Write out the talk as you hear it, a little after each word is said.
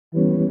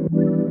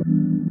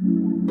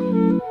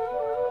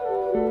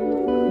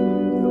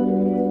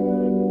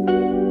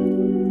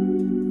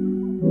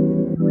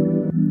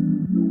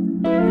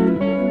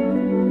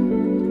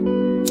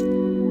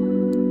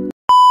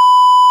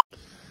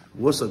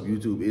What's up,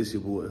 YouTube? It's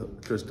your boy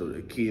Tristo,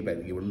 the kid, back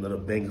to give another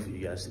banger for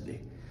you guys today.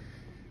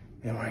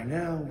 And right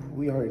now,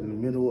 we are in the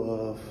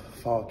middle of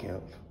fall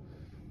camp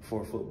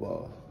for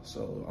football.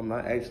 So I'm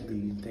not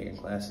actually taking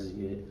classes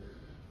yet.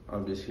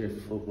 I'm just here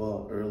for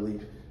football early.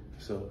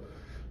 So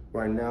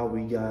right now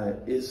we got,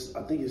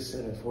 I think it's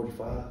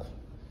 7:45.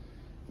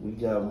 We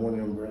got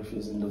morning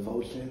breakfast and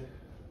devotion.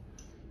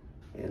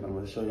 And I'm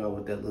gonna show y'all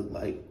what that look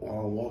like while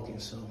I'm walking,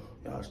 so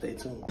y'all stay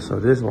tuned. So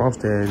this is where I'm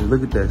standing.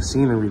 Look at that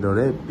scenery though,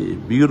 that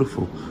bit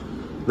beautiful.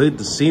 Look at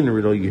the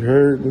scenery though, you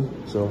heard me?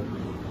 So,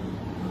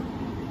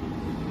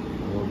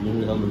 give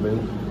me another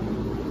minute.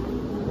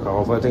 I don't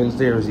know if I take the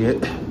stairs yet.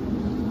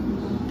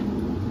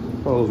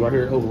 Oh, it's right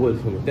here over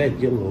with for me. Thank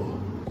you, Lord.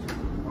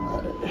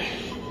 All right.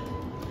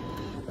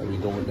 I'll be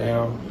going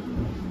down.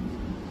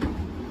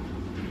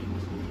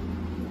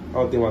 I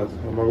don't think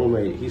my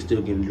roommate, he's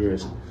still getting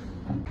dressed.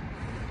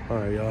 All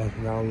right, y'all,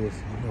 now I'm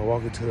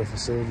walking to the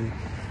facility.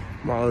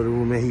 My other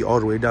roommate, he all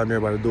the way down there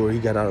by the door. He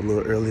got out a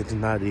little earlier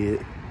than I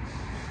did.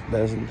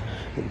 That's, you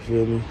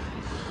feel me?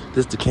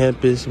 This the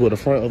campus, well, the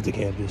front of the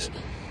campus.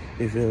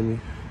 You feel me?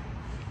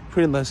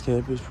 Pretty nice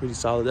campus, pretty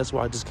solid. That's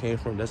where I just came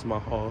from. That's my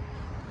hall.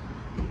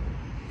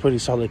 Pretty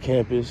solid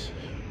campus.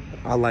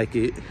 I like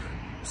it.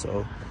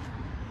 So,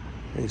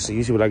 you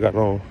see what I got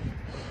on.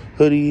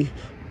 Hoodie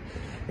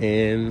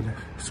and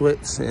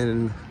sweats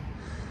and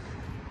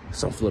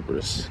some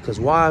flippers.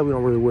 Cause why? We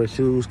don't really wear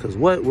shoes. Cause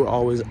what? We're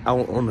always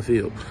out on the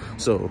field.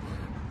 So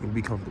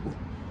be comfortable.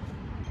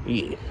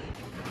 Yeah.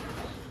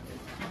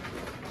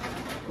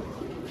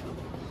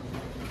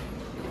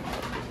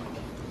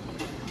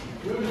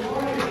 Good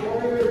morning,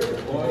 Warriors.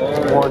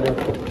 Good morning.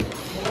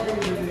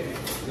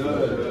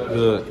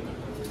 Good.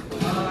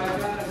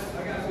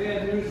 I got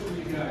bad news for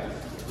you guys.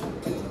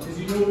 As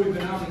you know, we've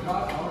been out of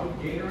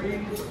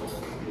Gatorade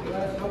the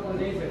last couple of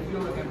days. I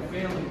feel like I'm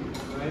failing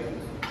you, right?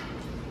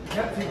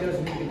 Pepsi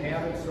doesn't even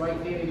have it, so I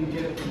can't even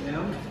get it from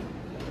them.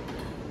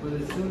 But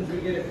as soon as we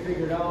get it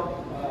figured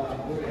out,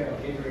 we're going to have a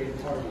Gatorade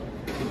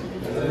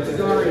party.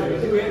 Sorry, we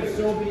do have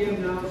Sobe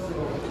in now, so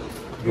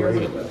bear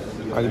with us.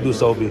 I can do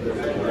Sobe.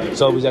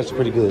 Sobe's actually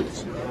pretty good.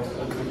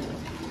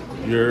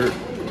 You're...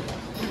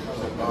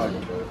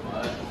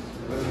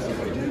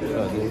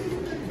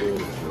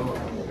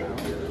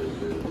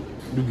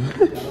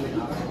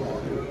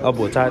 Oh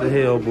boy, tired of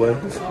hell, boy.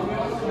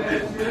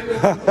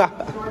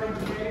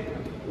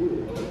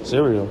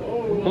 Cereal.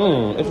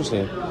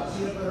 Interesting.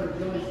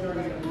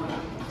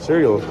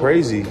 Cereal is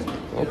crazy.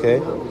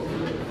 Okay.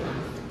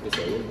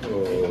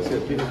 It's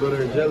got peanut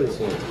butter and jelly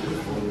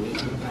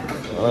sandwich.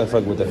 I ain't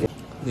fucking with that.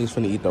 Niggas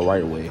finna eat the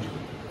right way.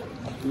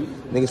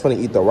 Niggas finna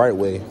eat the right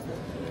way.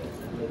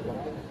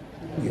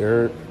 You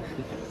heard?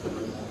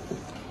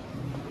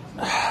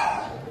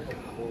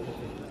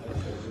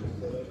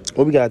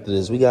 What we got after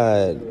this? We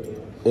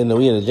in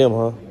the gym,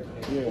 huh?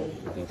 Yeah.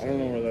 I don't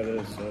know where that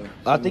is, so.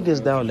 I think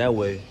it's down that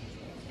way.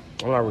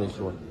 I'm not really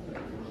sure.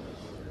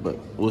 But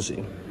we'll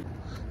see.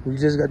 We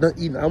just got done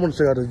eating. I want to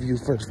show y'all the view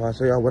first before I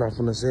show y'all what I'm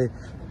finna say.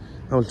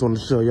 I just want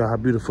to show y'all how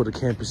beautiful the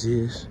campus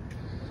is.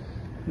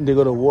 They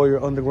go to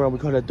Warrior Underground. We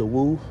call that the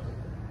Woo.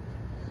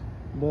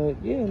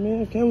 But yeah, man,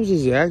 the campus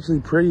is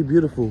actually pretty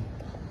beautiful.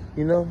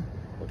 You know,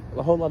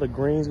 a whole lot of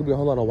greens. Gonna be a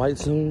whole lot of white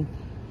soon.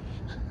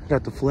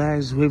 Got the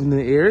flags waving in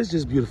the air. It's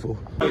just beautiful.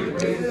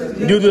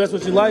 Dude, that's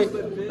what you like?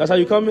 That's how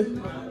you coming?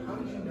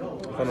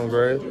 Hold on,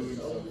 bro.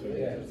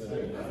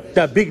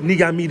 That big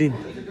nigga meeting.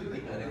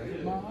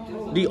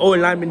 The old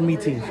lineman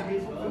meeting.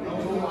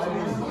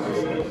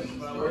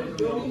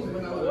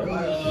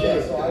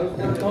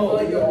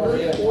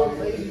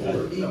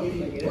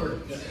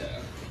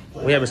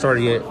 We haven't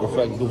started yet. We're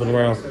fucking goofing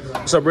around.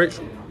 What's up, Rich?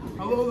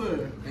 Hello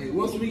there. Hey,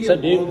 once we What's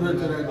up, get dude? older to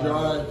that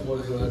drive,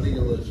 was I think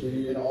a little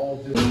shitty.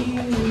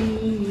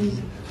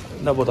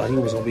 Nobody thought he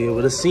was gonna be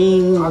able to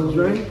sing.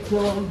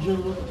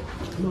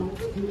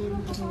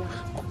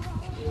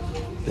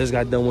 Just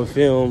got done with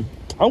film.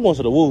 I'm going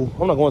to the Woo.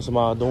 I'm not going to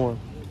my dorm.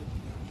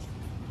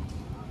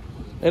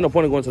 Ain't no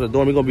point in going to the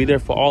dorm. We're gonna be there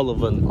for all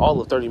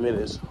of 30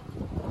 minutes.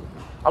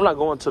 I'm not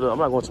going to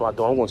my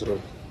dorm. I'm going to the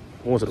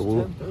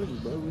Woo.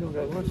 10:30, bro. We don't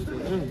got lunch till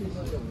then.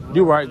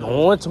 You're right.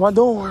 Going to my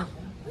dorm.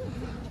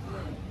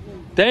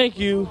 Thank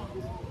you.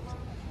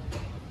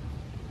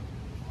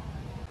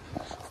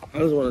 I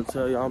just want to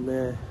tell y'all,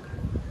 man,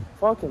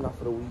 fall camp not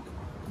for the week.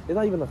 It's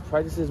not even a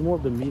practice. It's more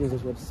of the meetings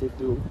that you have to sit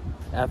through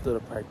after the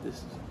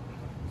practice.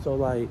 So,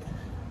 like,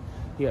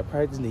 you got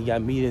practice and then you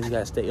got meetings. You got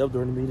to stay up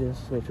during the meetings.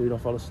 Make sure you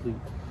don't fall asleep.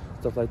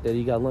 Stuff like that.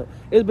 You got lunch.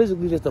 It's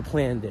basically just a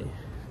planned day,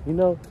 you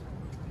know?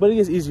 But it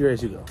gets easier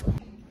as you go.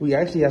 We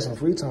actually had some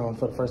free time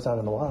for the first time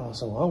in a while.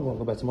 So I'm going to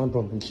go back to my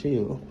dorm and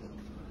chill.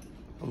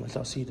 I'm going to let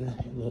y'all see the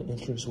little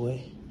entrance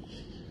way.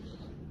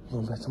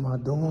 Going back to my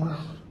dorm.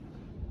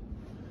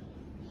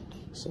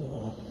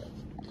 So,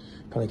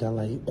 probably got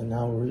like an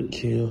hour to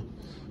chill.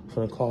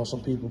 Gonna call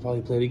some people,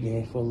 probably play the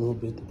game for a little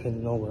bit,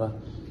 depending on what I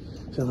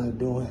feel like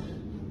doing.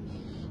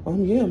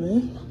 Yeah,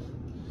 man.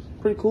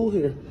 Pretty cool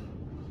here.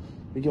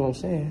 You get what I'm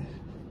saying?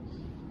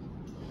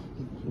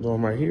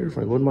 Dorm right here. If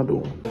I go to my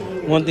dorm.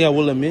 One thing I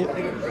will admit,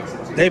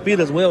 They feed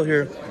us well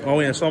here. Oh,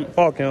 in some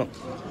fall camp.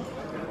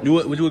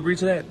 Would you agree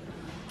to that?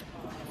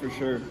 For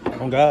sure.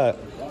 On God.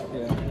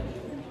 Yeah.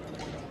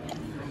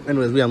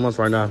 Anyways, we have lunch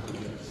right now.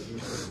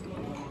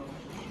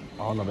 I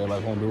don't know, babe.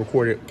 Like, gonna be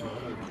recorded,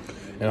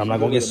 and I'm not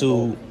gonna get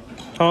sued,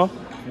 huh?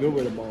 Good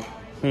with the ball.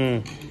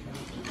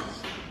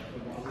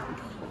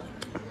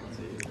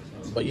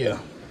 But yeah.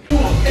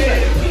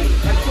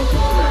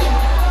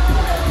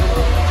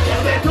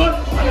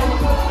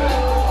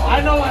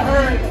 I know I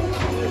heard.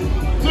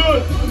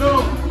 Good,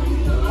 no.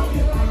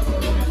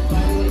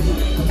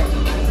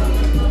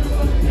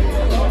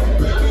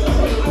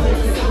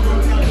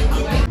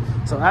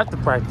 So after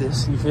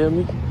practice, you feel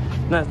me?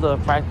 Nice little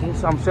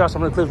practice. I'm sure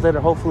some of the clips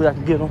later. Hopefully I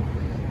can get them.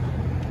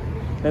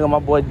 They got my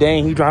boy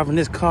Dane. He driving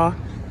this car.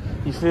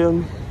 You feel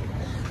me?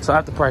 So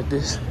after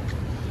practice,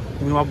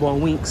 me and my boy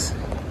Winks.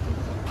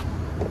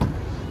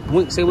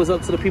 Winks, say what's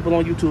up to the people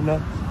on YouTube,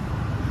 man.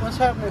 What's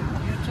happening,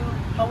 YouTube?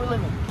 How we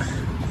living?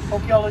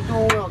 Hope y'all are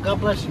doing well. God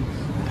bless you.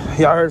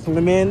 Y'all heard from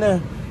the man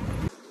there.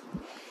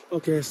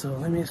 Okay, so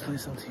let me explain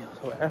something to you.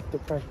 So after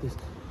practice,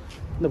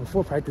 no,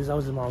 before practice, I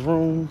was in my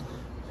room.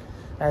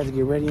 I had to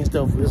get ready and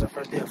stuff. It was our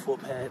first day of full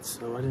pads,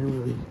 so I didn't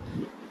really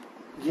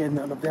get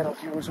none of that on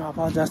camera. So I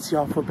apologize to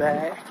y'all for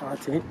bad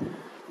content.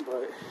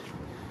 But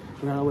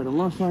we're on our way to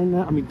lunch right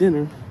now. I mean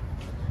dinner.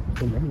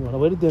 We're on our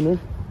way to dinner.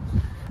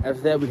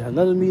 After that, we got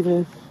another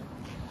meeting.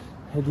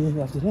 And then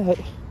after that,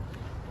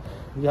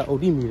 we got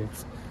OD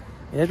meetings.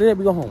 And after that,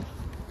 we go home.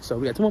 So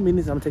we got 2 more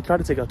meetings. I'm gonna try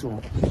to take out 2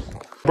 more.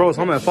 Bro,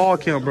 so I'm at fall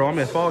camp, bro. I'm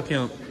at fall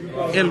camp.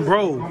 And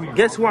bro,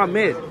 guess who I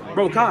met?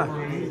 Bro, Kai,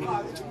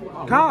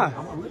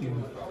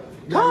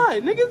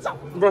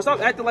 nigga. Bro,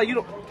 stop acting like you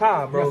don't.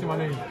 Kai, bro. What's my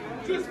name?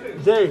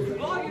 Jay.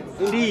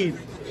 Indeed.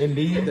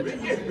 Indeed.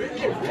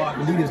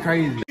 Indeed is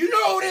crazy. You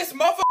know who this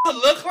motherfucker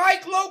look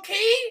like,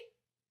 low-key?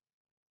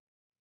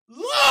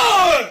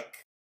 Look!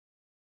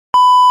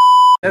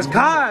 That's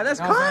Kai. That's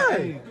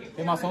Kai.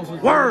 Hey, my social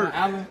Word.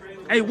 Alan.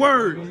 Hey,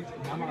 word.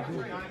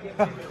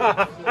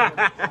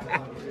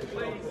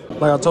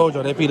 Like I told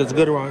y'all, that feed is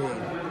good around here.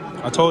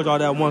 I told y'all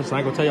that once, so I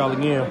ain't gonna tell y'all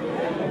again.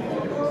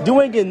 You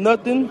ain't getting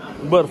nothing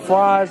but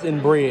fries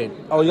and bread.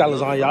 Oh, you got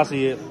lasagna. I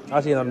see it.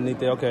 I see it underneath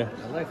there. Okay.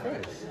 I like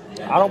fries.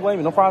 I don't blame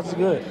you. No fries is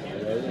good.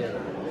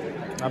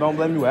 I don't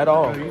blame you at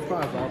all.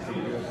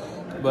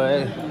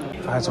 But,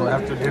 all right, so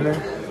after dinner,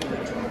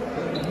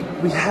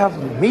 we have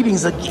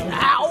meetings again.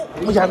 Ow!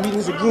 We have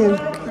meetings again.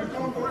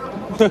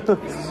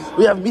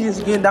 We have meetings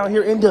again down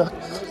here in the,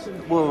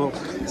 well,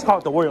 it's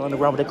called the Warrior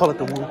Underground, but they call it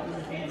the Woo.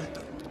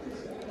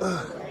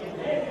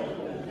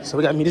 So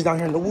we got meetings down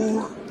here in the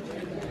Woo.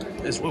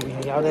 That's where we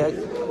hang out at,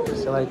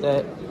 shit like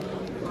that.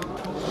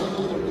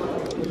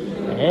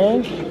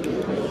 And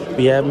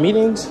we have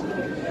meetings.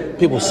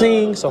 People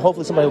sing, so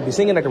hopefully somebody will be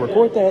singing. I can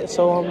record that.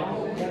 So,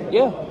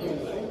 yeah.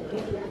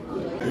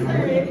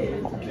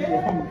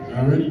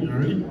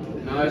 Already?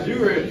 Now, is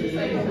you ready?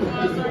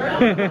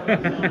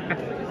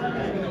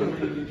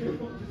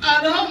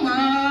 I don't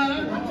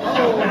mind.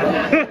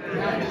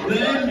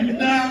 Letting you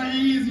down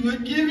easy,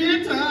 but give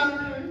me time.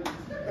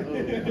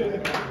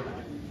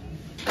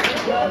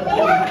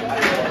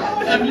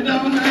 If you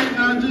don't hate,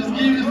 I'll just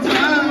give it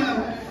time.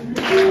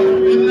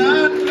 You're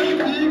not the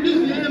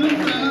biggest in the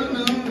town.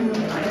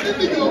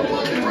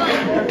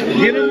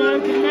 Get him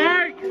off the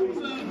mic.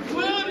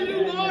 What are you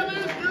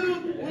gonna do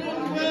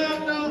when there's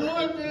no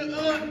orphan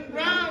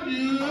around you?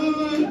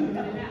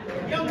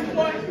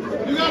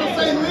 You gotta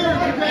say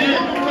lyrics,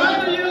 man. What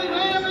are you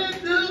gonna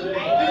do?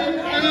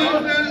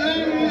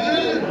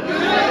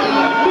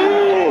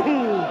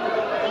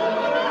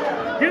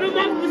 Get him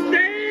off the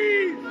stage.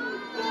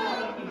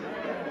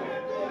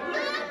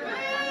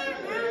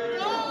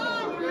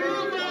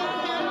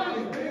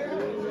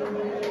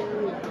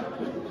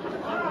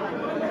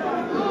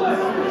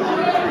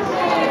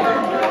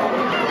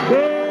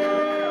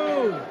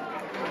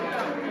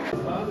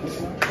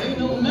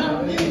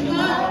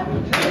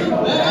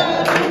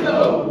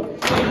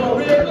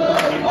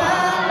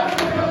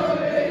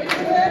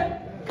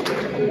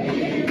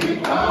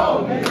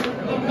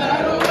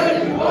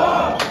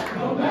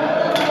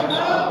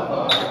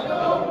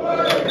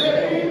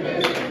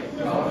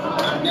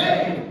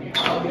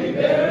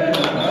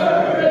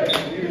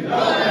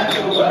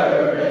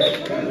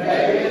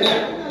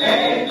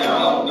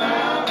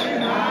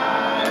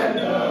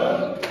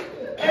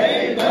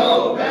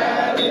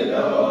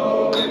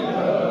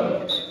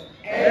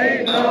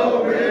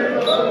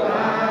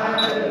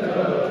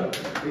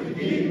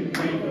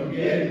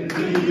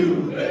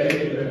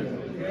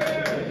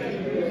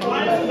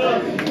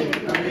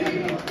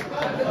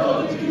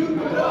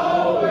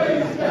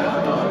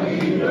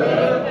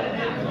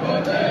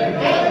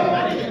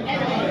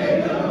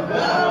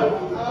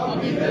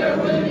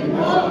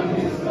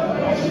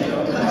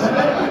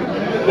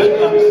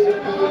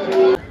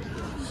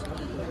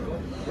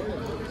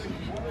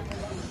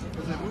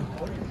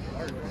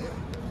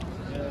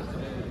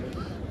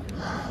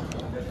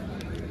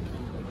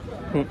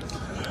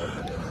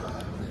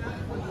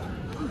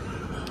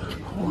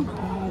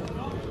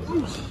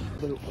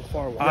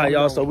 far away. All right,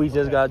 y'all. So we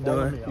just got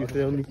done. You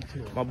feel me?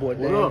 My boy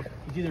Dan.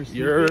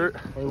 You're.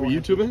 Are we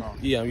YouTubing?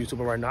 Yeah, I'm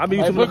YouTubing right now. I've been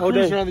YouTubing the whole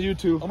day. on the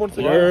YouTube. I'm on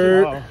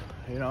the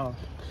you know,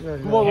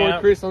 Come on,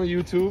 Lord Chris on the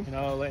YouTube. you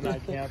know, late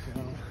night camp.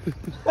 You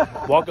know.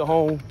 Walking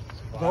home.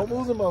 Don't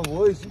lose my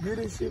voice. You hear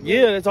this shit?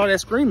 Yeah, it's all that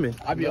screaming.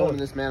 I be owning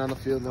this man on the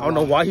field. I don't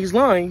know why he's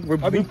lying.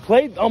 We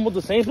played almost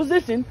the same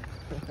position.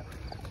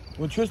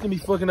 When Tristan be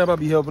fucking up, I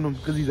be helping him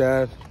because he's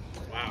ass.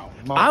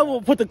 I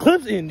will put the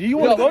clips in. Do you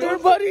want to go there,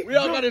 buddy? We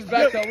all got his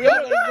back though. We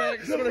all got his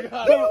back. Swear to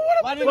God.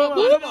 Line it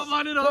up.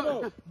 Line it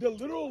up. The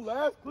literal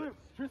last clip,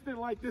 Tristan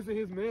like this and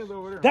his man's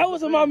over there. That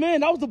wasn't my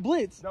man. That was the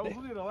blitz. That was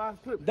literally the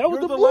last clip. That was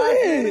You're the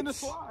last man in the blitz.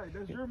 slide.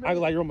 That's your I man. was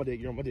like, you're on my dick.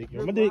 You're on my dick.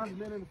 You're You're on my the dick. last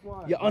man in the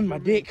slide. You're on my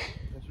dick.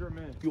 That's your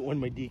man. You're on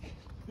my dick.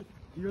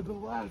 You're the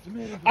last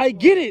man in the I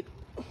get it.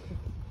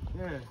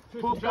 Yeah.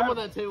 Jump on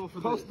that table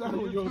for Post this. that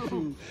on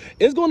YouTube.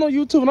 It's going on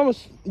YouTube, and I'm gonna.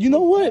 You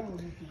know what?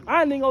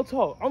 I ain't even gonna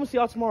talk. I'm gonna see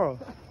y'all tomorrow.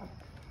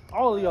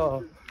 All of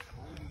y'all.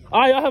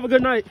 All right, y'all have a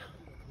good night.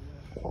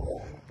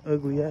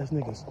 Ugly ass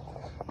niggas.